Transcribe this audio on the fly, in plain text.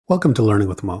Welcome to Learning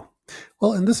with Mo.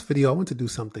 Well, in this video, I want to do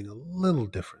something a little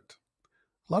different.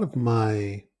 A lot of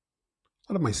my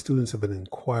students have been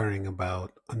inquiring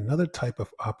about another type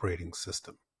of operating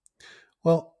system.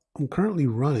 Well, I'm currently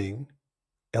running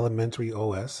Elementary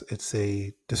OS. It's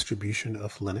a distribution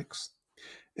of Linux.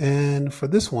 And for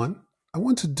this one, I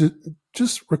want to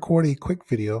just record a quick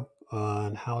video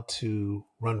on how to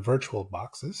run virtual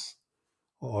boxes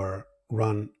or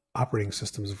run operating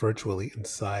systems virtually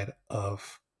inside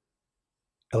of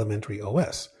Elementary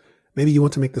OS. Maybe you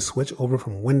want to make the switch over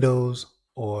from Windows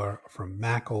or from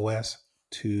Mac OS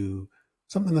to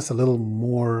something that's a little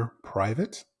more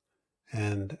private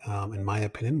and, in my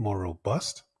opinion, more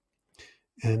robust.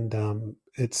 And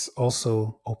it's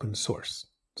also open source.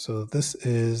 So this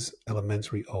is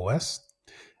Elementary OS,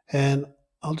 and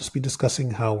I'll just be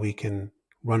discussing how we can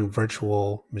run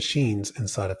virtual machines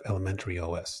inside of Elementary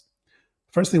OS.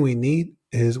 First thing we need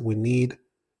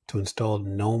to install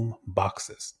GNOME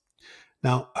Boxes.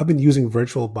 Now, I've been using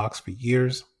VirtualBox for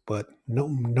years, but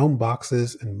GNOME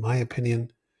Boxes, in my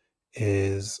opinion,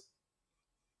 is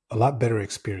a lot better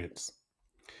experience.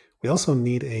 We also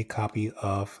need a copy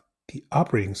of the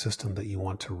operating system that you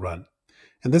want to run.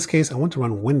 In this case, I want to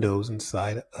run Windows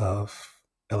inside of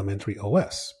Elementary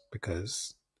OS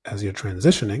because as you're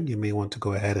transitioning, you may want to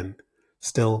go ahead and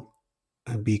still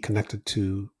be connected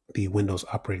to the Windows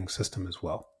operating system as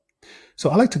well. So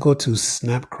I like to go to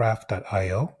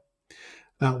snapcraft.io.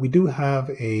 Now we do have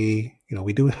an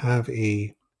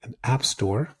app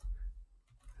store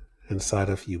inside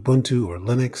of Ubuntu or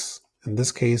Linux. In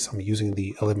this case, I'm using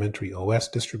the Elementary OS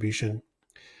distribution.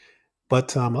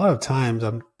 But a lot of times I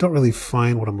don't really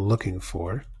find what I'm looking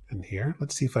for in here.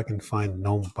 Let's see if I can find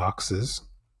GNOME Boxes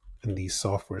in the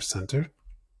Software Center.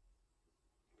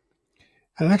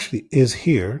 And it actually is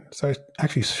here. So it's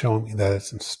actually showing me that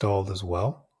it's installed as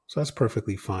well. So that's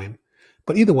perfectly fine.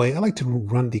 But either way, I like to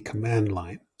run the command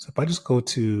line. So if I just go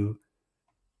to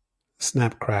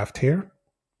Snapcraft here,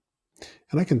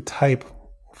 and I can type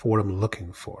for what I'm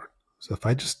looking for. So if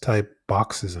I just type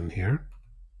boxes in here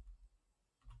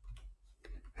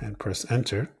and press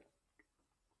enter,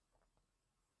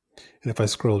 and if I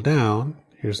scroll down,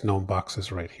 here's GNOME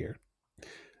Boxes right here.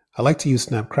 I like to use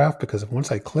Snapcraft because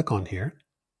once I click on here,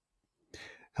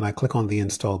 and I click on the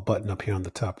install button up here on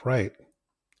the top right,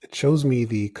 it shows me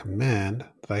the command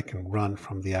that I can run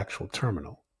from the actual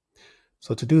terminal.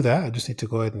 So to do that, I just need to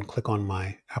go ahead and click on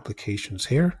my applications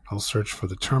here. I'll search for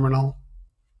the terminal.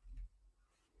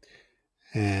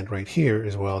 And right here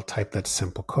is where I'll type that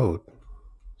simple code.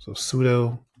 So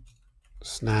sudo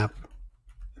snap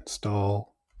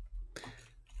install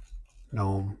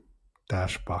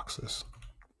GNOME-boxes.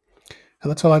 And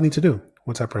that's all I need to do.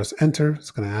 Once I press enter, it's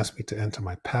going to ask me to enter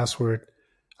my password.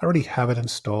 I already have it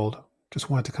installed. Just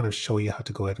wanted to kind of show you how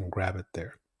to go ahead and grab it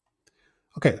there.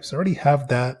 Okay, so I already have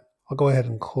that. I'll go ahead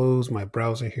and close my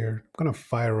browser here. I'm going to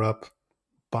fire up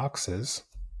boxes.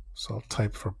 So I'll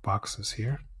type for boxes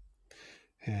here.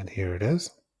 And here it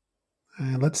is.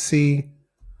 And let's see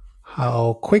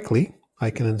how quickly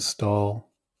I can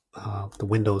install the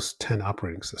Windows 10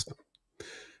 operating system.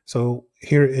 So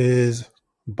here is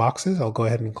boxes. I'll go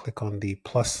ahead and click on the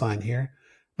plus sign here.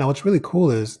 Now what's really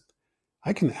cool is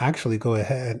I can actually go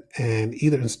ahead and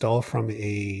either install from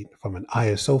an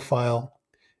ISO file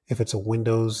if it's a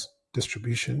Windows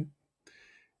distribution.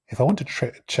 If I want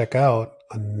to check out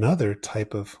another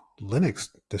type of Linux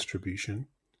distribution,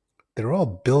 they're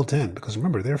all built in because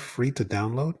remember, they're free to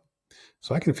download.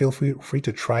 So I can feel free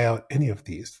to try out any of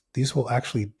these. These will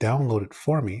actually download it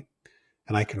for me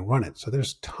and I can run it. So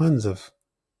there's tons of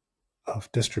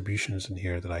distributions in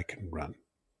here that I can run,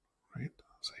 right?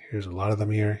 So here's a lot of them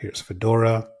here. Here's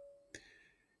Fedora.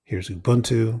 Here's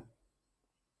Ubuntu.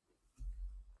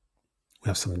 We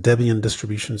have some Debian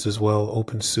distributions as well,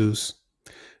 OpenSUSE.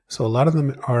 So a lot of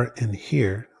them are in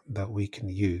here that we can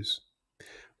use.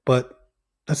 But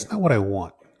that's not what I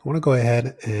want. I want to go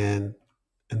ahead and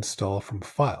install from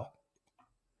file.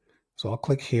 So I'll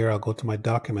click here. I'll go to my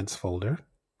documents folder,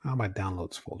 my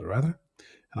downloads folder rather,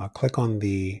 and I'll click on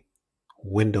the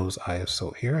Windows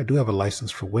ISO here. I do have a license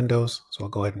for Windows, so I'll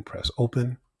go ahead and press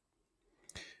open.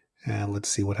 And let's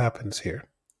see what happens here.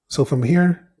 So from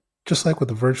here, just like with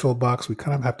the VirtualBox, we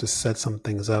kind of have to set some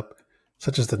things up,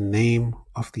 such as the name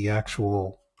of the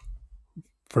actual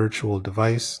virtual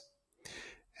device.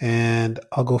 And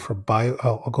I'll go for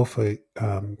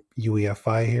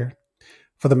UEFI here.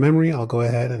 For the memory, I'll go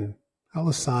ahead and I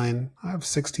have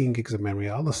 16 gigs of memory.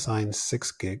 I'll assign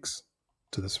 6 gigs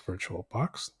to this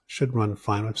VirtualBox. Should run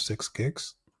fine with 6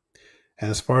 gigs.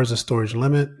 And as far as the storage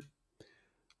limit,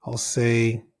 I'll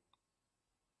say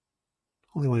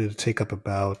Only wanted to take up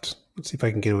about, let's see if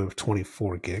I can get away with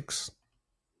 24 gigs.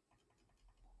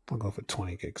 I'll go for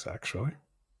 20 gigs actually.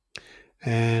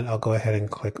 And I'll go ahead and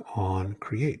click on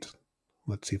create.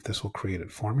 Let's see if this will create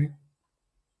it for me.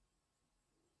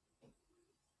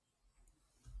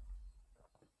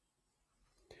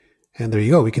 And there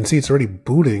you go. We can see it's already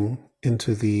booting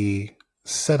into the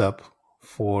setup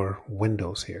for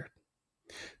Windows here.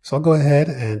 So I'll go ahead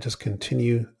and just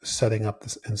continue setting up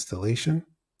this installation,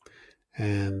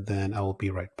 and then I will be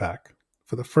right back.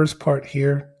 For the first part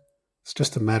here, it's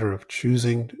just a matter of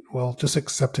choosing, well, just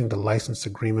accepting the license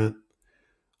agreement.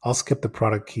 I'll skip the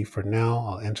product key for now.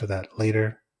 I'll enter that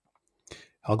later.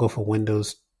 I'll go for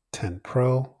Windows 10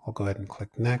 Pro. I'll go ahead and click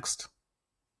Next.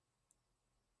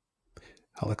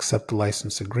 I'll accept the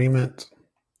license agreement.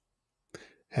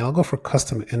 And I'll go for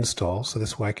custom install, so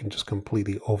this way I can just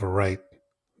completely overwrite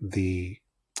the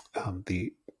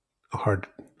hard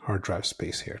drive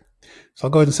space here. So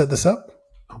I'll go ahead and set this up.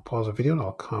 I'll pause the video and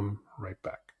I'll come right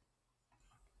back.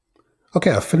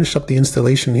 Okay, I've finished up the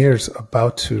installation here. It's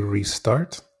about to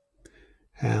restart.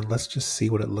 And let's just see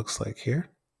what it looks like here.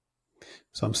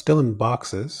 So I'm still in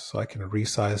boxes, so I can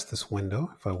resize this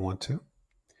window if I want to.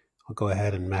 I'll go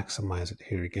ahead and maximize it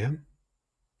here again.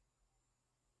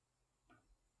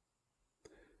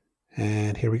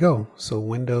 And here we go. So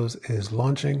Windows is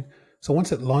launching. So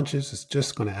once it launches, it's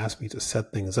just going to ask me to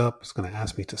set things up. It's going to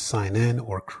ask me to sign in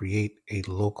or create a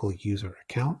local user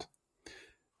account.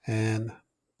 And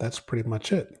that's pretty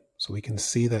much it. So we can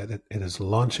see that it is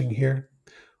launching here.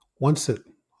 Once it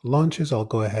launches, I'll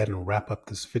go ahead and wrap up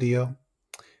this video.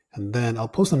 And then I'll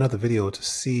post another video to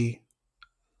see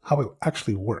how it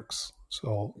actually works. So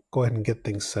I'll go ahead and get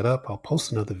things set up. I'll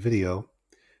post another video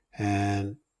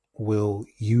and we'll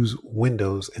use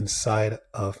Windows inside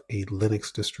of a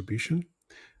Linux distribution.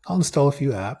 I'll install a few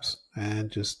apps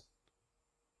and just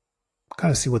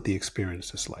kind of see what the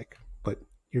experience is like. But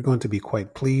you're going to be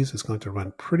quite pleased. It's going to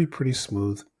run pretty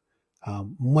smooth,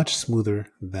 much smoother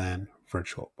than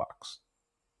VirtualBox.